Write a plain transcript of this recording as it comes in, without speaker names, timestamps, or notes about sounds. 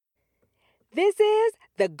This is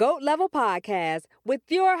the GOAT Level Podcast with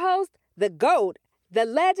your host, the GOAT, the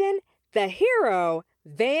legend, the hero,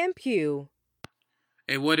 Van Pugh.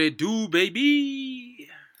 Hey, what it do, baby?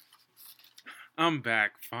 I'm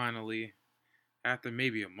back finally after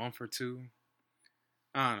maybe a month or two.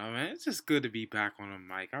 I don't know, man. It's just good to be back on the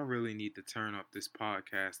mic. I really need to turn up this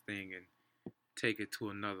podcast thing and take it to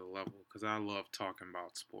another level because I love talking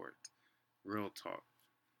about sports. Real talk.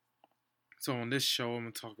 So, on this show, I'm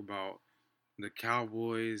going to talk about the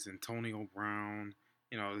Cowboys, Antonio Brown,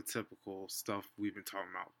 the typical stuff we've been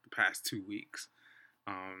talking about the past 2 weeks.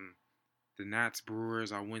 The Nats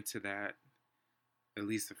Brewers, I went to that, at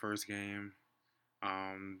least the first game.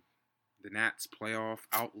 The Nats playoff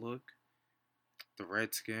outlook, the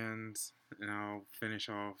Redskins, and I'll finish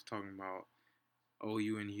off talking about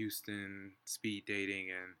OU and Houston speed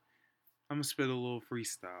dating, and I'm gonna spit a little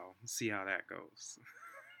freestyle and see how that goes.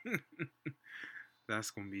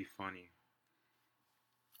 That's gonna be funny.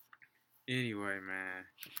 Anyway,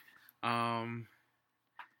 man,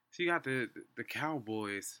 so you got the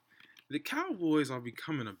Cowboys. The Cowboys are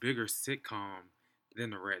becoming a bigger sitcom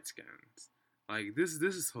than the Redskins. Like this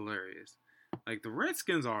is hilarious. Like the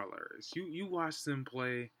Redskins are hilarious. You watch them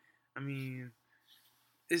play. I mean,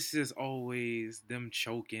 it's just always them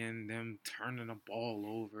choking, them turning the ball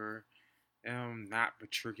over, them not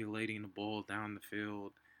matriculating the ball down the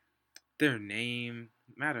field. Their name.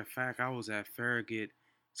 Matter of fact, I was at Farragut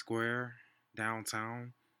Square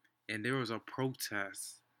downtown, and there was a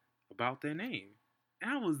protest about their name. And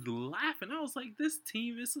I was laughing. I was like, this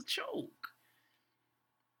team is a joke.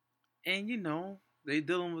 And they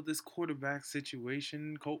dealing with this quarterback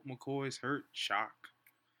situation. Colt McCoy's hurt. Shock.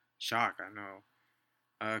 I know.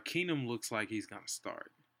 Keenum looks like he's gonna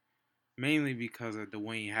start. Mainly because of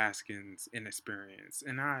Dwayne Haskins' inexperience.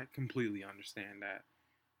 And I completely understand that.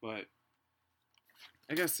 But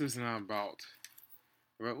I guess this is not about,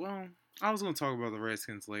 well, I was gonna talk about the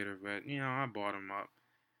Redskins later, but I bought them up.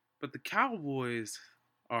 But the Cowboys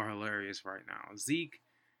are hilarious right now. Zeke,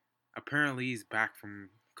 apparently he's back from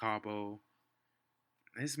Cabo.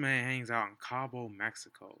 This man hangs out in Cabo,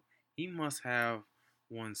 Mexico. He must have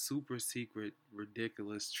one super secret,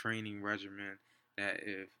 ridiculous training regimen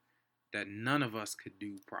that none of us could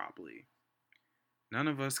do probably. None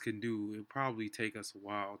of us can do. It'll probably take us a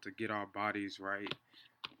while to get our bodies right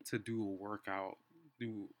to do a workout,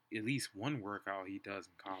 do at least one workout he does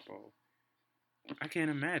in Cabo. I can't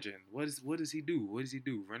imagine. What does he do? What does he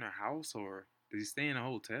do? Rent a house or does he stay in a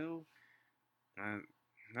hotel?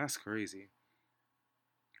 That's crazy.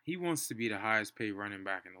 He wants to be the highest paid running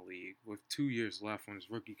back in the league with 2 years left on his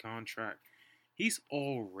rookie contract. He's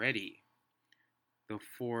already the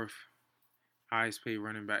fourth highest paid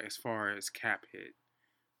running back as far as cap hit.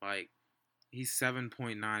 Like, he's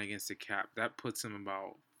 7.9 against the cap. That puts him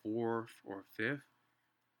about fourth or fifth.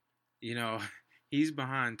 He's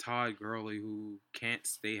behind Todd Gurley, who can't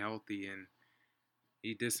stay healthy, and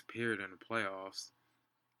he disappeared in the playoffs.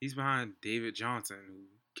 He's behind David Johnson, who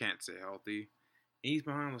can't stay healthy. And he's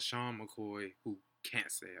behind LaShawn McCoy, who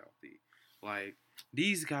can't stay healthy. Like,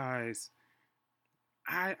 these guys,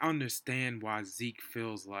 I understand why Zeke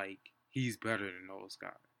feels like he's better than those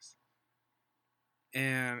guys.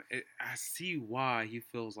 And I see why he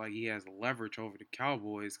feels like he has leverage over the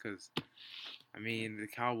Cowboys because, the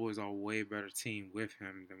Cowboys are a way better team with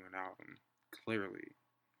him than without him.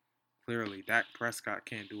 Clearly, Dak Prescott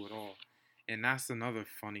can't do it all. And that's another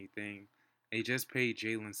funny thing. They just paid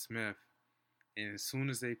Jalen Smith. And as soon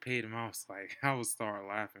as they paid him, I was start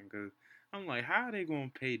laughing because I'm like, how are they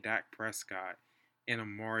going to pay Dak Prescott and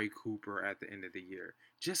Amari Cooper at the end of the year?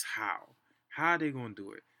 Just how? How are they going to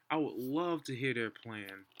do it? I would love to hear their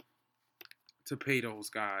plan to pay those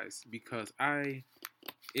guys because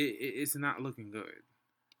it's not looking good.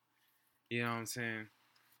 You know what I'm saying?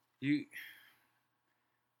 You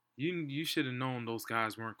should have known those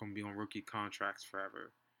guys weren't going to be on rookie contracts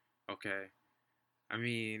forever. Okay?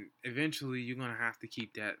 Eventually you're going to have to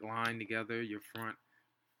keep that line together, your front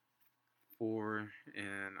four,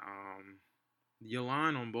 and your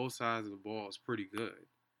line on both sides of the ball is pretty good.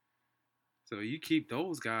 So you keep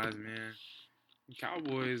those guys, man. The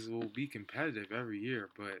Cowboys will be competitive every year,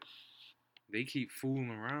 but they keep fooling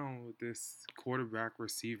around with this quarterback,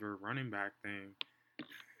 receiver, running back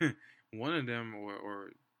thing. One of them,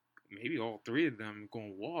 or maybe all three of them, going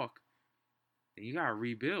to walk, and you got to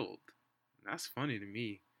rebuild. That's funny to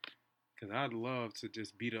me because I'd love to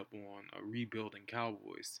just beat up on a rebuilding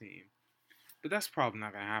Cowboys team. But that's probably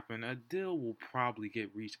not going to happen. A deal will probably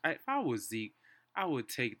get reached. If I was Zeke, I would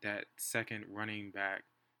take that second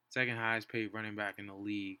highest paid running back in the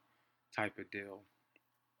league type of deal.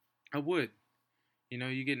 I would.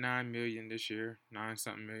 You get 9 million this year, 9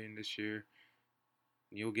 something million this year.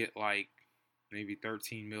 You'll get like maybe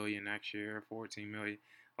 13 million next year, 14 million.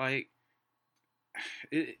 Like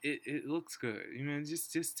it looks good.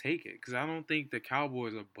 Just take it because I don't think the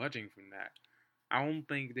Cowboys are budging from that. I don't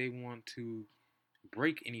think they want to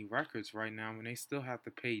break any records right now when they still have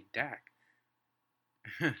to pay Dak.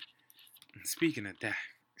 Speaking of Dak,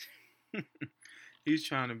 he's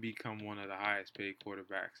trying to become one of the highest paid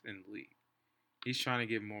quarterbacks in the league. He's trying to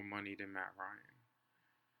get more money than Matt Ryan.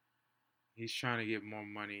 He's trying to get more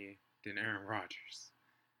money than Aaron Rodgers.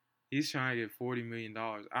 He's trying to get $40 million.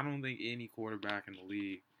 I don't think any quarterback in the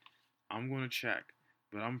league, I'm going to check,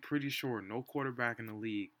 but I'm pretty sure no quarterback in the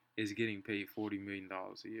league is getting paid $40 million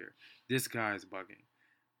a year. This guy is bugging.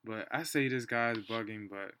 But I say this guy is bugging,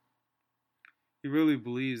 but he really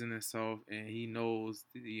believes in himself and he knows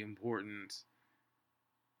the importance,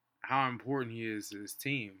 how important he is to his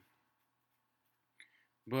team.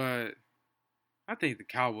 But I think the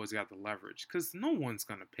Cowboys got the leverage because no one's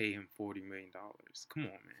going to pay him $40 million. Come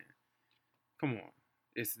on, man. Come on.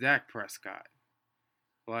 It's Dak Prescott.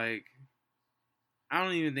 Like, I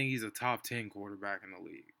don't even think he's a top 10 quarterback in the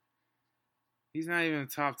league. He's not even a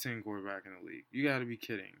top 10 quarterback in the league. You got to be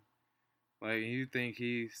kidding. Like, you think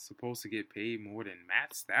he's supposed to get paid more than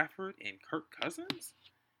Matt Stafford and Kirk Cousins?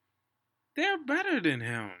 They're better than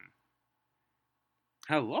him.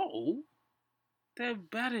 Hello? They're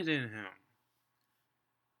better than him.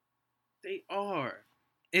 They are.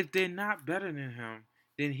 If they're not better than him,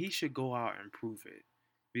 then he should go out and prove it.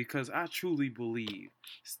 Because I truly believe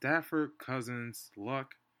Stafford, Cousins,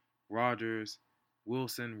 Luck, Rodgers,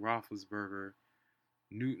 Wilson, Roethlisberger,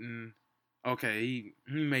 Newton. Okay, he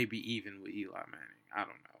may be even with Eli Manning. I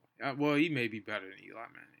don't know. Well, he may be better than Eli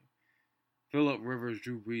Manning. Phillip Rivers,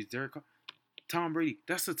 Drew Brees, Derek Carr, Tom Brady.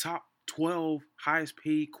 That's the top 12 highest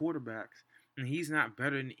paid quarterbacks. And he's not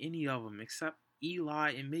better than any of them except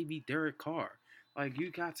Eli and maybe Derek Carr. Like,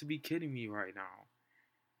 you got to be kidding me right now.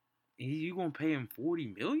 You gonna pay him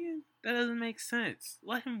 $40 million? That doesn't make sense.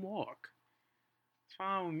 Let him walk. It's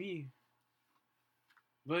fine with me.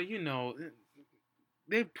 But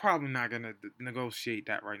they're probably not gonna negotiate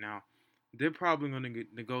that right now. They're probably gonna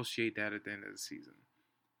negotiate that at the end of the season,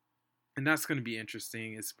 and that's gonna be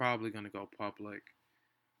interesting. It's probably gonna go public.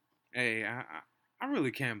 Hey, I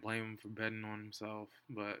really can't blame him for betting on himself,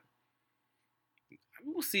 but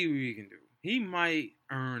we'll see what he can do. He might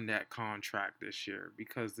earn that contract this year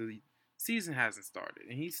because the season hasn't started,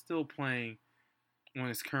 and he's still playing on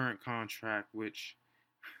his current contract, which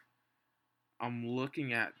I'm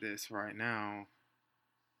looking at this right now,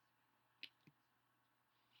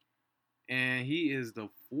 and he is the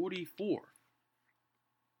 44th.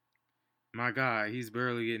 My God, he's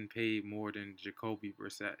barely getting paid more than Jacoby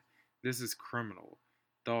Brissett. This is criminal.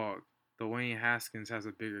 Dog, Dwayne Haskins has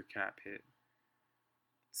a bigger cap hit.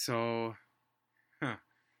 So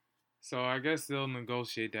I guess they'll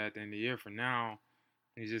negotiate that at the end of the year. For now,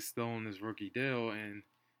 he's just still on his rookie deal, and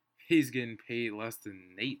he's getting paid less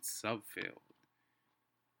than Nate Sudfeld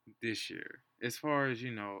this year. As far as,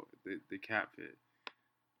 the cap hit.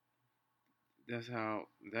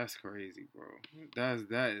 That's crazy, bro.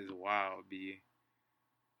 That is wild, B.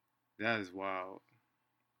 That is wild.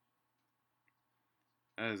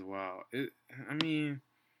 That is wild.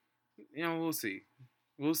 We'll see.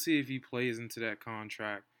 We'll see if he plays into that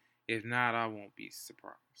contract. If not, I won't be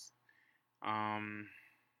surprised.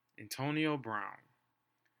 Antonio Brown.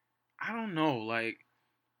 I don't know. Like,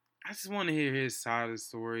 I just want to hear his side of the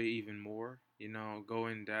story even more. Go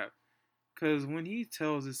in depth. Because when he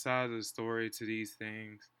tells his side of the story to these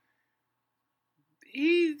things,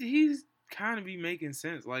 he's kind of be making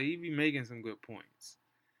sense. Like, he be making some good points.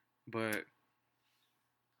 But,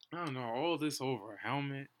 I don't know. All this over a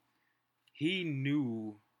helmet. He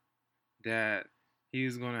knew that he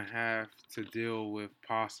was going to have to deal with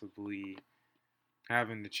possibly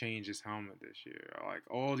having to change his helmet this year. Like,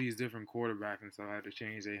 all these different quarterbacks and stuff had to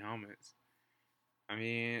change their helmets. I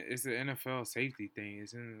mean, it's the NFL safety thing.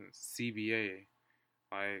 It's in CBA.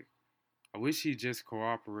 Like, I wish he'd just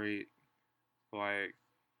cooperate. Like,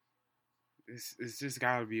 it's just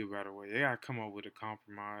got to be a better way. They got to come up with a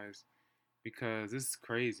compromise because this is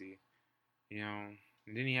crazy. And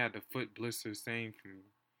then he had the foot blisters thing from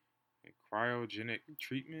cryogenic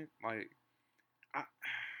treatment. Like,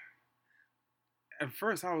 at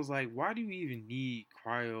first I was like, why do you even need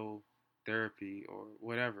cryotherapy or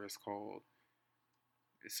whatever it's called?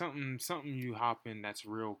 It's something you hop in that's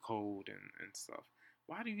real cold and stuff.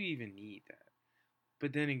 Why do you even need that?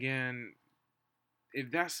 But then again,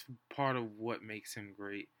 if that's part of what makes him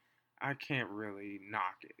great, I can't really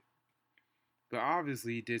knock it. But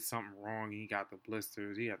obviously he did something wrong. He got the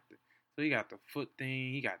blisters. So he got the foot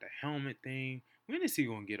thing. He got the helmet thing. When is he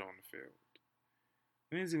gonna get on the field?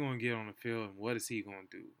 When is he gonna get on the field, and what is he gonna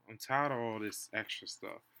do? I'm tired of all this extra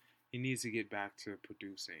stuff. He needs to get back to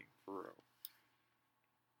producing for real.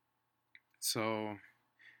 So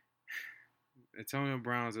Antonio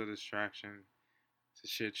Brown's a distraction. It's a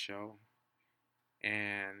shit show,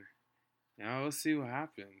 and we'll see what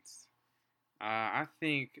happens. I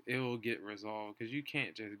think it will get resolved because you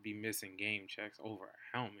can't just be missing game checks over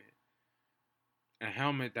a helmet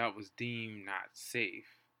that was deemed not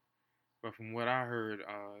safe. But from what I heard,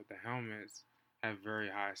 the helmets have very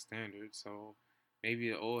high standards, so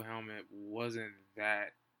maybe the old helmet wasn't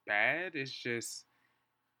that bad. It's just,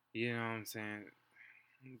 you know what I'm saying?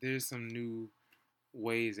 There's some new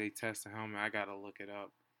ways they test the helmet. I gotta look it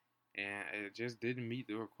up, and it just didn't meet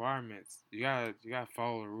the requirements. You gotta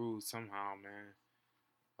follow the rules somehow, man.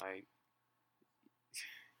 Like,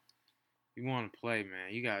 you want to play,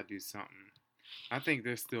 man, you gotta do something. I think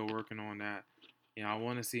they're still working on that. I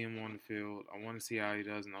want to see him on the field. I want to see how he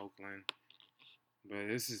does in Oakland. But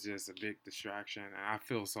this is just a big distraction, and I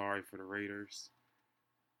feel sorry for the Raiders.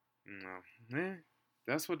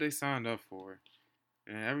 That's what they signed up for.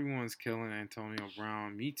 And everyone's killing Antonio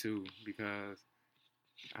Brown. Me too, because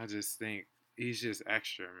I just think he's just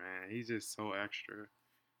extra, man. He's just so extra.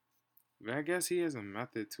 But I guess he has a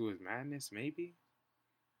method to his madness, maybe?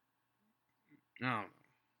 I don't know.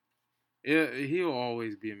 He'll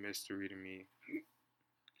always be a mystery to me.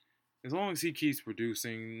 As long as he keeps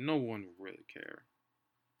producing, no one will really care.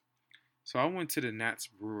 So I went to the Nats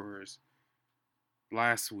Brewers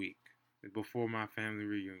last week before my family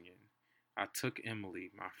reunion. I took Emily,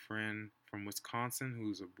 my friend from Wisconsin,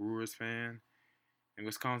 who's a Brewers fan and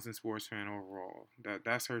Wisconsin sports fan overall.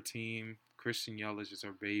 That's her team. Christian Yelich is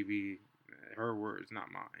her baby. Her words, not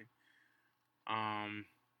mine.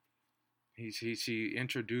 She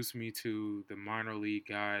introduced me to the minor league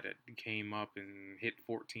guy that came up and hit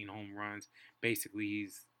 14 home runs. Basically,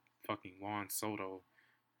 he's fucking Juan Soto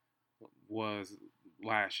was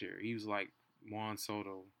last year. He was like Juan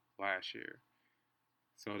Soto last year.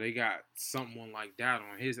 So they got someone like that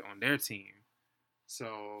on their team.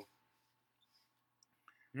 So,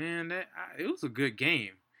 man, it was a good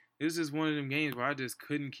game. It was just one of them games where I just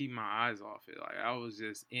couldn't keep my eyes off it. Like, I was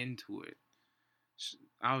just into it.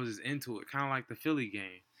 Kind of like the Philly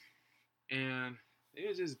game. And it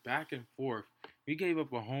was just back and forth. We gave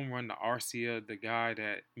up a home run to Arcia, the guy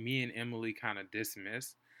that me and Emily kind of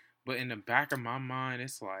dismissed. But in the back of my mind,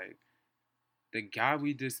 it's like, the guy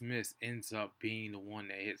we dismissed ends up being the one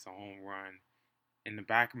that hits a home run. In the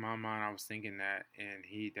back of my mind, I was thinking that, and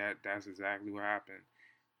that's exactly what happened.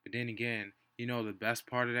 But then again, the best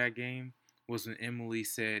part of that game was when Emily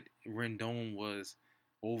said Rendon was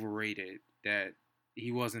overrated, that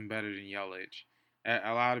he wasn't better than Yelich.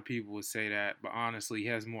 A lot of people would say that, but honestly, he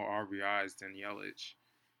has more RBIs than Yelich.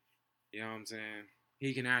 You know what I'm saying?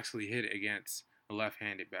 He can actually hit against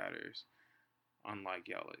left-handed batters, unlike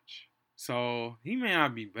Yelich. So he may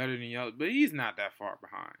not be better than Yelich, but he's not that far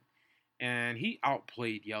behind. And he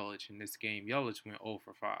outplayed Yelich in this game. Yelich went 0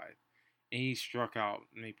 for 5. And he struck out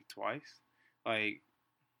maybe twice. Like,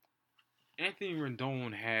 Anthony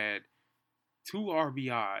Rendon had 2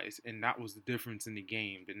 RBIs, and that was the difference in the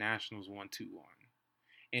game. The Nationals won 2-1.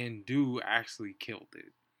 And Dew actually killed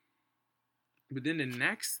it. But then the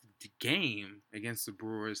next game against the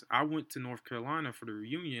Brewers, I went to North Carolina for the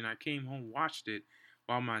reunion. I came home, watched it,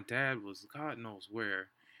 while my dad was God knows where.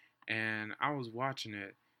 And I was watching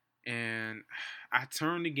it. And I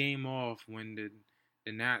turned the game off when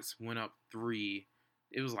the Nats went up 3.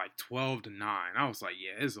 It was like 12-9. I was like,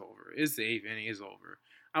 yeah, it's over. It's the 8th inning. It's over.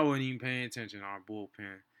 I wasn't even paying attention to our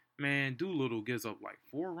bullpen. Man, Doolittle gives up like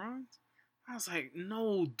 4 runs. I was like,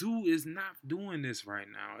 no, Doo is not doing this right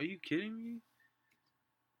now. Are you kidding me?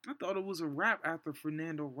 I thought it was a wrap after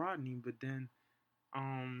Fernando Rodney, but then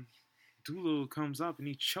Doolittle comes up and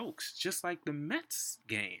he chokes, just like the Mets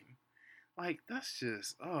game. Like, that's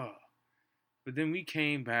just, But then we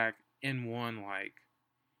came back and won, like,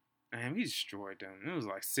 man, we destroyed them. It was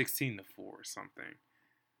like 16-4 or something.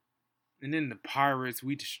 And then the Pirates,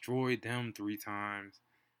 we destroyed them 3 times.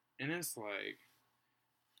 And it's like,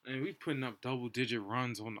 and we putting up double-digit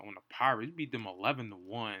runs on the Pirates. We beat them 11-1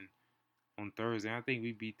 on Thursday. I think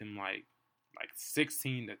we beat them like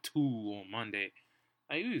 16-2 on Monday.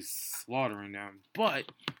 Like, we was slaughtering them.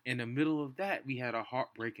 But in the middle of that, we had a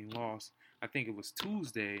heartbreaking loss. I think it was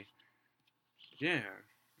Tuesday. Yeah,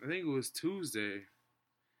 I think it was Tuesday.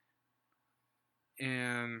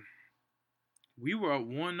 And we were up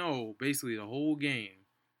 1-0 basically the whole game.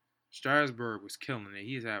 Strasburg was killing it.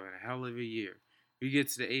 He's having a hell of a year. We get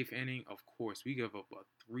to the eighth inning, of course, we give up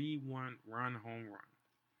a 3-1 run home run.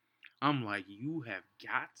 I'm like, you have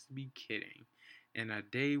got to be kidding. In a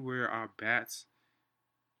day where our bats,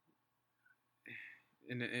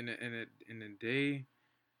 in a day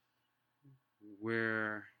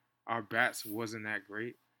where our bats wasn't that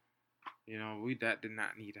great, that did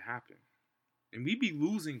not need to happen. And we be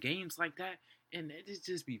losing games like that, and it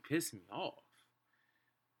just be pissing me off.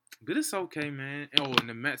 But it's okay, man. Oh, and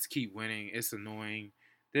the Mets keep winning. It's annoying.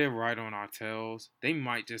 They're right on our tails. They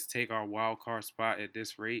might just take our wild card spot at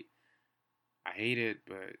this rate. I hate it,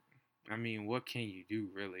 but I mean, what can you do,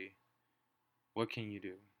 really? What can you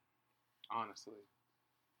do? Honestly.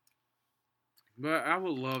 But I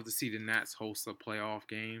would love to see the Nats host a playoff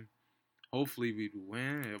game. Hopefully, we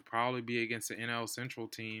win. It'll probably be against the NL Central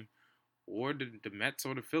team or the Mets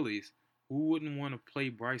or the Phillies. Who wouldn't want to play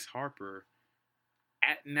Bryce Harper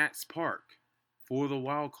at Nats Park for the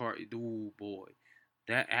wild card? Oh boy,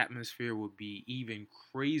 that atmosphere would be even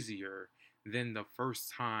crazier than the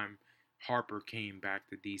first time Harper came back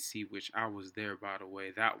to DC, which I was there, by the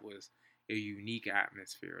way. That was a unique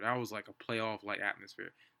atmosphere. That was like a playoff like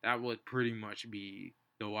atmosphere. That would pretty much be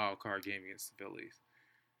the wild card game against the Phillies.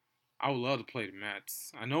 I would love to play the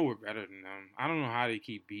Mets. I know we're better than them. I don't know how they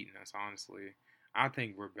keep beating us, honestly. I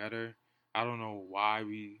think we're better. I don't know why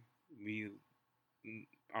we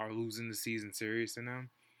are losing the season series to them.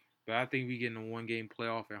 But I think we get in a one-game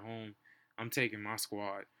playoff at home. I'm taking my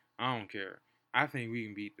squad. I don't care. I think we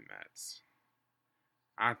can beat the Mets.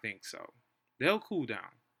 I think so. They'll cool down.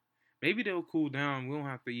 Maybe they'll cool down. We don't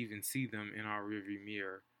have to even see them in our rearview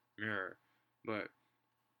mirror. But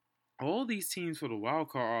all these teams for the wild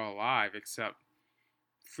card are alive except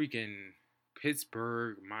freaking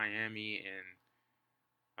Pittsburgh, Miami,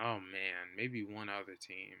 and oh man, maybe one other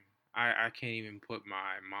team. I can't even put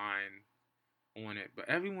my mind on it, but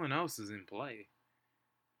everyone else is in play.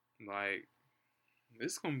 Like,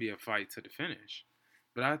 this is gonna be a fight to the finish.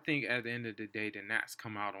 But I think at the end of the day, the Nats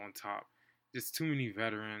come out on top. Just too many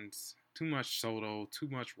veterans, too much Soto, too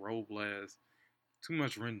much Robles, too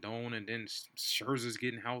much Rendon, and then Scherzer's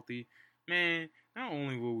getting healthy. Man, not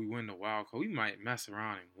only will we win the wild card, we might mess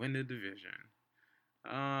around and win the division.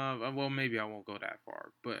 Well, maybe I won't go that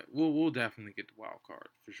far, but we'll definitely get the wild card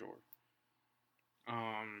for sure.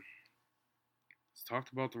 Let's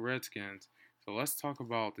talk about the Redskins. So let's talk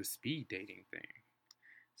about the speed dating thing.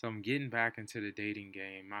 So I'm getting back into the dating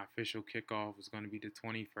game. My official kickoff was going to be the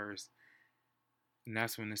 21st, and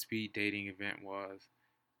that's when the speed dating event was.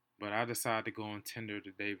 But I decided to go on Tinder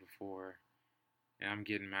the day before, and I'm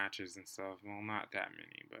getting matches and stuff. Well, not that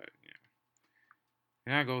many, but yeah.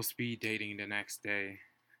 And I go speed dating the next day.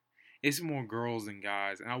 It's more girls than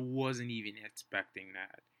guys, and I wasn't even expecting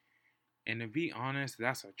that. And to be honest,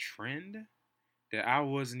 that's a trend that I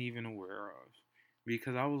wasn't even aware of,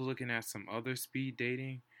 because I was looking at some other speed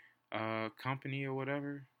dating company or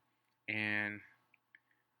whatever, and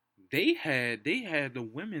they had the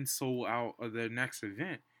women sold out of their next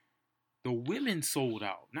event. The women sold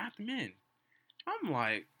out, not the men. I'm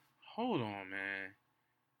like, hold on, man.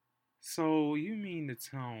 So you mean to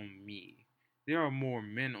tell me there are more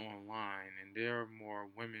men online and there are more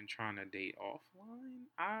women trying to date offline?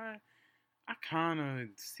 I kind of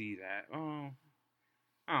see that. I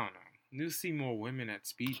don't know. You'll see more women at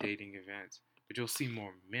speed dating events, but you'll see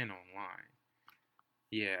more men online.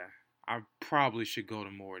 Yeah, I probably should go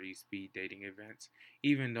to more of these speed dating events,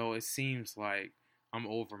 even though it seems like I'm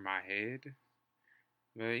over my head.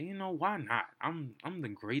 But why not? I'm the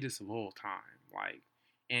greatest of all time. Like,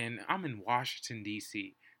 and I'm in Washington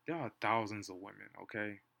D.C. There are thousands of women.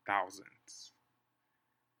 Okay, thousands,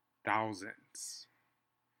 thousands.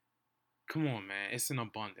 Come on, man. It's an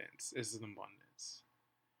abundance. It's an abundance.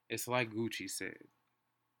 It's like Gucci said.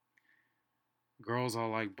 Girls are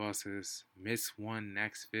like buses. Miss one,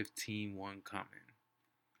 next 15, one coming.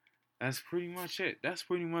 That's pretty much it. That's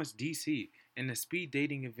pretty much DC. In the speed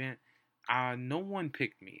dating event, no one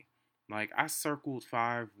picked me. Like, I circled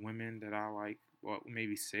 5 women that I like, well,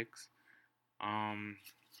 maybe 6. Um,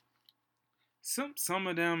 some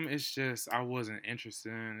of them, it's just I wasn't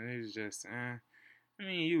interested in. It was just, I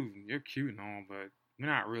mean, you're cute and all, but we're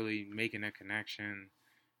not really making a connection.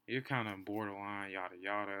 You're kind of borderline, yada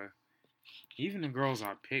yada. Even the girls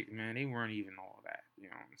I picked, man, they weren't even all that. You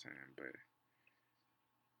know what I'm saying? But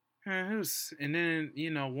it was, and then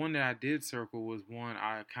one that I did circle was one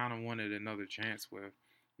I kind of wanted another chance with,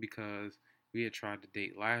 because we had tried to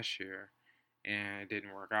date last year and it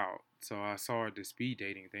didn't work out. So I saw her at the speed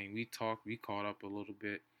dating thing. We talked, we caught up a little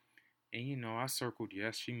bit, and I circled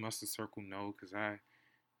yes. She must have circled no, because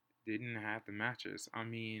didn't have the matches. I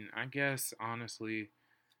mean, I guess honestly,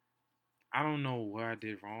 I don't know what I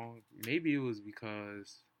did wrong. Maybe it was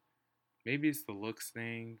because maybe it's the looks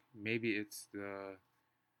thing. Maybe it's the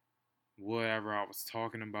whatever I was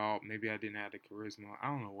talking about. Maybe I didn't have the charisma. I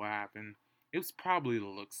don't know what happened. It was probably the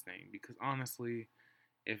looks thing because honestly,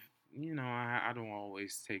 if I don't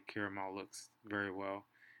always take care of my looks very well,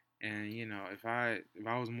 and if I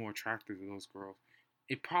was more attractive to those girls,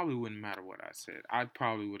 it probably wouldn't matter what I said. I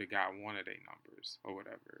probably would have got one of their numbers or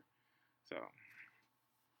whatever. So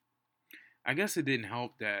I guess it didn't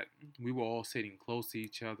help that we were all sitting close to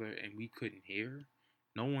each other and we couldn't hear.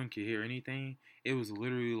 No one could hear anything. It was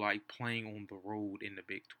literally like playing on the road in the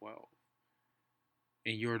Big 12.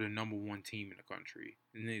 And you're the number one team in the country.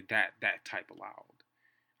 And that type of loud.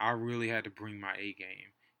 I really had to bring my A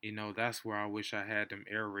game. That's where I wish I had them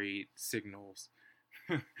air raid signals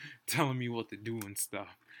telling me what to do and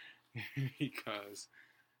stuff. Because,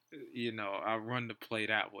 I run the play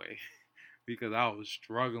that way. Because I was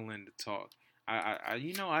struggling to talk.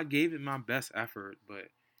 I gave it my best effort, but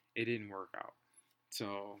it didn't work out.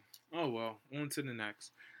 So, oh well, on to the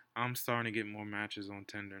next. I'm starting to get more matches on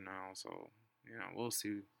Tinder now, so we'll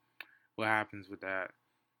see what happens with that.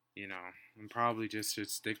 I probably just should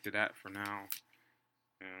stick to that for now,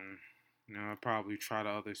 and I'll probably try the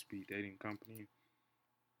other speed dating company.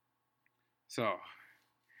 So,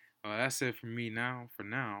 that's it for me now. For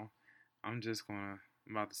now, I'm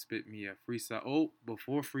about to spit me a freestyle. Oh,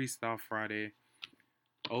 before Freestyle Friday,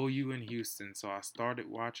 OU in Houston. So I started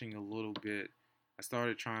watching a little bit. I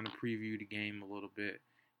started trying to preview the game a little bit.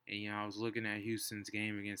 And, I was looking at Houston's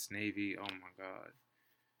game against Navy. Oh, my God.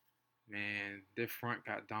 Man, their front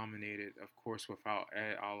got dominated, of course, without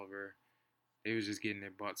Ed Oliver. They was just getting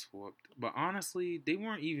their butts whooped. But honestly, they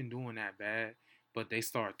weren't even doing that bad. But they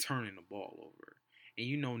started turning the ball over.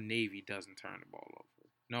 And Navy doesn't turn the ball over.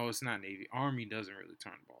 No, it's not Navy. Army doesn't really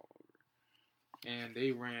turn the ball over. And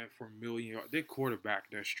they ran for a million yards. Their quarterback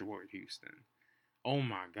destroyed Houston. Oh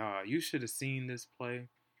my God. You should have seen this play.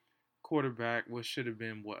 Quarterback, what should have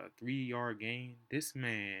been, a 3-yard gain? This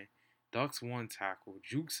man ducks one tackle,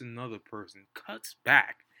 jukes another person, cuts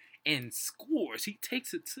back, and scores. He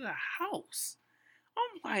takes it to the house.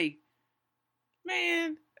 I'm like,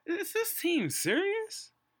 man, is this team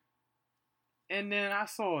serious? And then I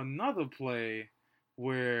saw another play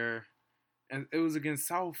where, and it was against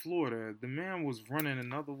South Florida. The man was running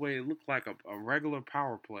another way. It looked like a regular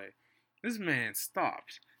power play. This man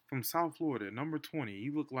stopped from South Florida, number 20. He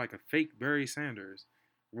looked like a fake Barry Sanders,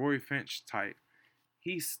 Roy Finch type.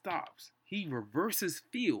 He stops. He reverses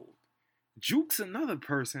field, jukes another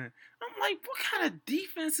person. I'm like, what kind of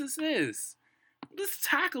defense is this? This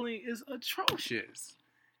tackling is atrocious.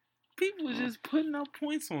 People are just putting up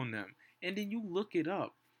points on them. And then you look it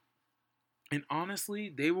up. And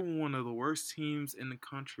honestly, they were one of the worst teams in the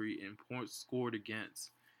country in points scored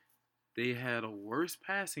against. They had a worse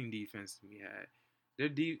passing defense than we had.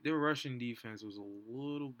 Their rushing defense was a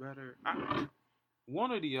little better.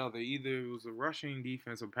 One or the other. Either it was a rushing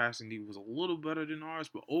defense or passing defense was a little better than ours.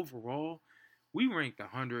 But overall, we ranked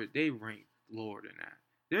 100. They ranked lower than that.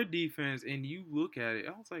 Their defense, and you look at it,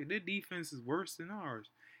 I was like, their defense is worse than ours.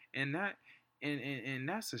 And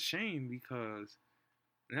that's a shame because,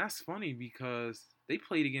 and that's funny because they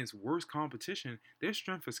played against worse competition. Their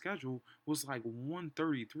strength of schedule was like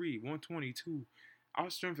 133, 122. Our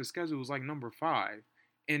strength of schedule was like number 5.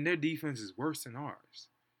 And their defense is worse than ours.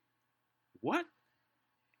 What?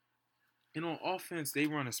 And on offense, they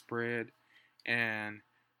run a spread. And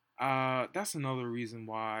that's another reason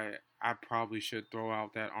why I probably should throw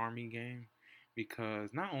out that Army game.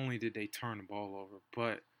 Because not only did they turn the ball over,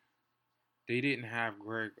 but they didn't have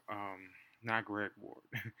not Greg Ward.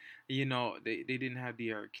 They didn't have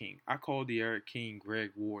De'Aaron King. I call De'Aaron King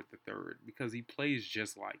Greg Ward III because he plays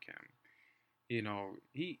just like him.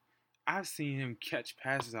 I've seen him catch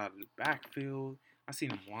passes out of the backfield. I've seen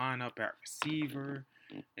him line up at receiver.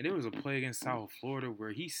 And there was a play against South Florida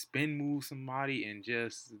where he spin moved somebody and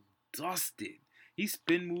just dusted. He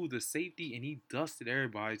spin moved the safety and he dusted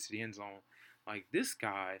everybody to the end zone. Like, this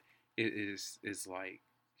guy is like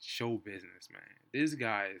show business, man. This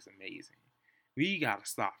guy is amazing. We gotta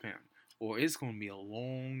stop him, or it's gonna be a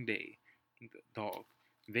long day. Dog,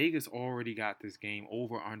 Vegas already got this game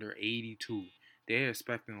over under 82. They're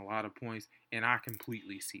expecting a lot of points, and I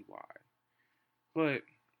completely see why. But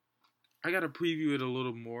I gotta preview it a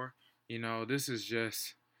little more. This is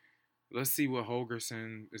just, let's see what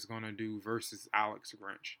Holgorsen is gonna do versus Alex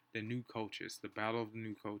Grinch, the new coaches, the battle of the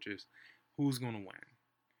new coaches. Who's gonna win?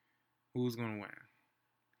 Who's gonna win?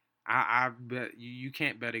 I bet you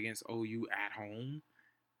can't bet against OU at home.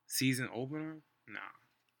 Season opener? Nah.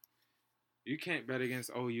 You can't bet against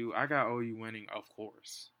OU. I got OU winning, of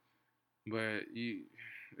course. But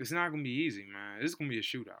it's not gonna be easy, man. It's gonna be a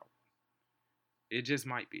shootout. It just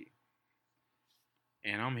might be.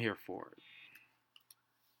 And I'm here for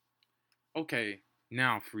it. Okay,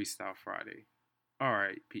 now Freestyle Friday.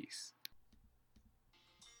 Alright, peace.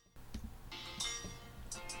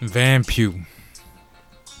 Van Pugh.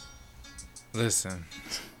 Listen.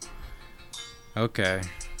 Okay.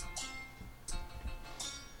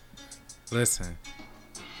 Listen.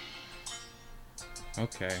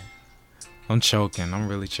 Okay. I'm choking. I'm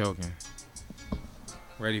really choking.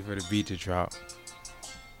 Ready for the beat to drop.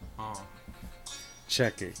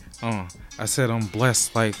 Check it. I said I'm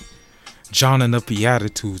blessed like John and the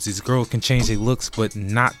Beatitudes. These girls can change their looks, but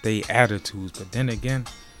not their attitudes. But then again,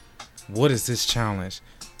 what is this challenge?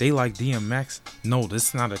 They like DMX? No, this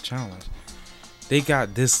is not a challenge. They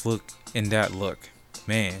got this look and that look.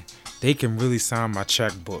 Man, they can really sign my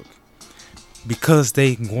checkbook. Because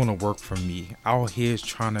they gonna work for me. Out here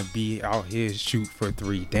trying to be out here shoot for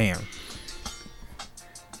 3. Damn.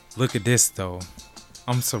 Look at this though.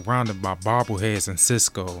 I'm surrounded by bobbleheads and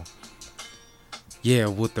Cisco. Yeah,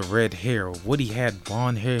 with the red hair. Woody had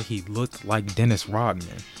blonde hair, he looked like Dennis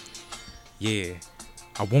Rodman. Yeah,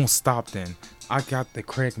 I won't stop then. I got the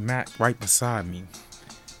Craig Mack right beside me.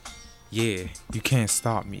 Yeah, you can't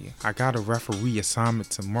stop me. I got a referee assignment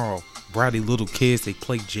tomorrow. Bratty little kids, they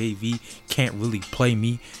play JV, can't really play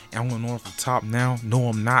me. And I went off the top now. No,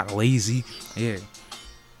 I'm not lazy. Yeah,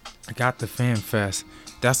 I got the Fan Fest.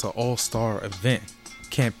 That's an all-star event.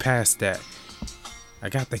 Can't pass that. I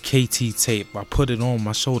got the KT tape. I put it on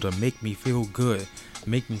my shoulder. Make me feel good.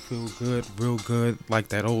 Make me feel good, real good, like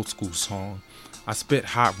that old school song. I spit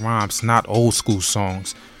hot rhymes, not old school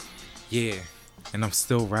songs. Yeah, and I'm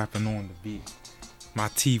still rapping on the beat. My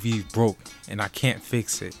TV broke and I can't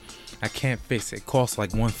fix it. I can't fix it. Costs like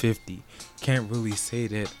 $150. Can't really say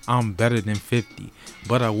that I'm better than 50,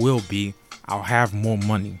 but I will be. I'll have more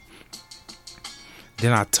money.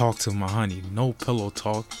 Then I talk to my honey. No pillow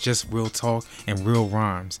talk, just real talk and real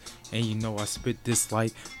rhymes. And you know I spit this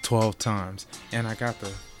like 12 times. And I got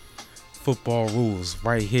the football rules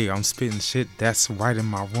right here. I'm spitting shit that's right in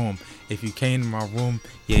my room. If you came to my room,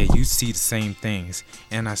 yeah, you see the same things.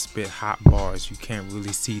 And I spit hot bars. You can't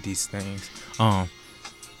really see these things. I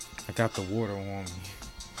got the water on me.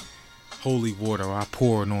 Holy water, I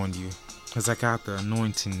pour it on you. Cause I got the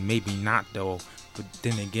anointing, maybe not though. But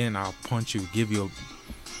then again, I'll punch you, give you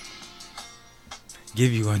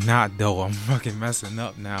a knot though. I'm fucking messing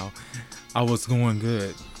up now. I was going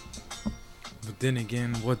good. But then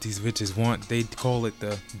again, what these bitches want, they call it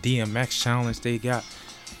the DMX challenge. They got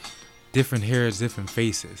different hairs, different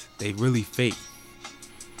faces. They really fake.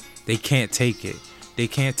 They can't take it. They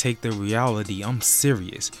can't take the reality. I'm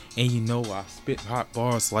serious. And you know I spit hot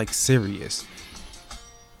bars like Sirius.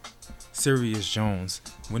 Sirius Jones.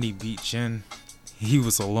 When he beat Jen, he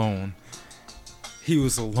was alone. He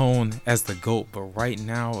was alone as the GOAT, but right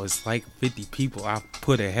now it's like 50 people I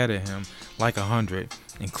put ahead of him, like 100,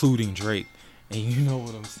 including Drake. And you know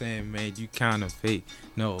what I'm saying, man, you kind of fake.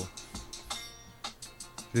 No,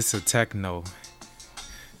 this is a techno.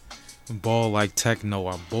 Ball like techno,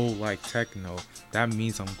 I bowl like techno. That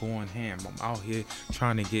means I'm going ham. I'm out here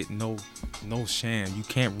trying to get no sham. You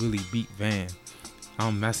can't really beat Van.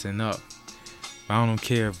 I'm messing up. I don't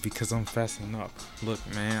care because I'm fessing up. Look,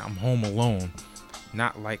 man, I'm home alone.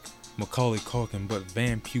 Not like Macaulay Culkin, but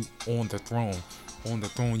Van Pugh on the throne. On the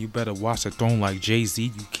throne, you better watch the throne like Jay-Z.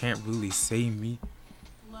 You can't really save me.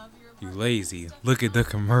 You lazy. Look at the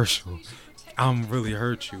commercial. I'm really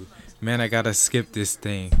hurt you. Man, I gotta skip this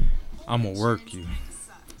thing. I'ma work you.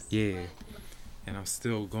 Yeah. And I'm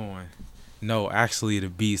still going. No, actually the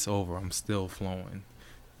beat's over. I'm still flowing.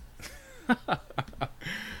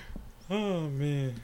 Oh, man.